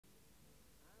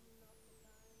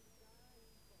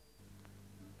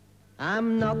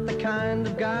I'm not the kind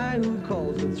of guy who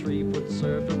calls a 3-foot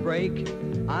surf a break.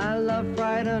 I love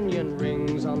fried onion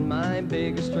rings on my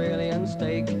big Australian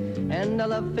steak. And I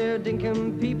love fair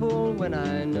dinkum people when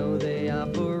I know they are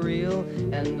for real.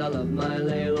 And I love my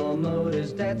Laylor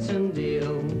Motors Datsun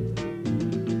deal.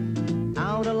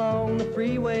 Out along the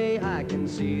freeway I can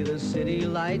see the city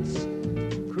lights.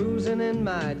 Cruising in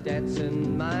my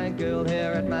Datsun, my girl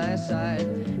here at my side.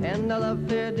 And I love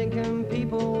fair dinkum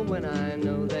people when I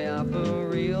know they are for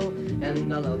real.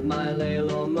 And I love my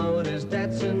Laylor Motors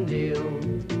Datsun deal.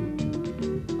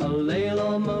 A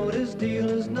Laylor Motors deal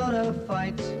is not a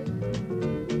fight.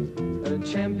 A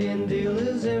champion deal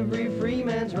is every free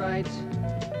man's right.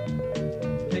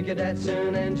 Pick a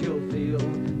Datsun and you'll feel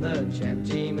the champ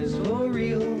team is for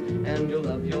real. And you'll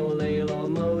love your Laylor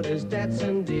Motors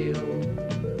Datsun deal.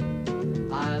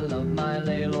 I love my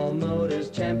Laylor Motors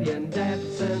champion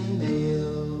Datsun deal.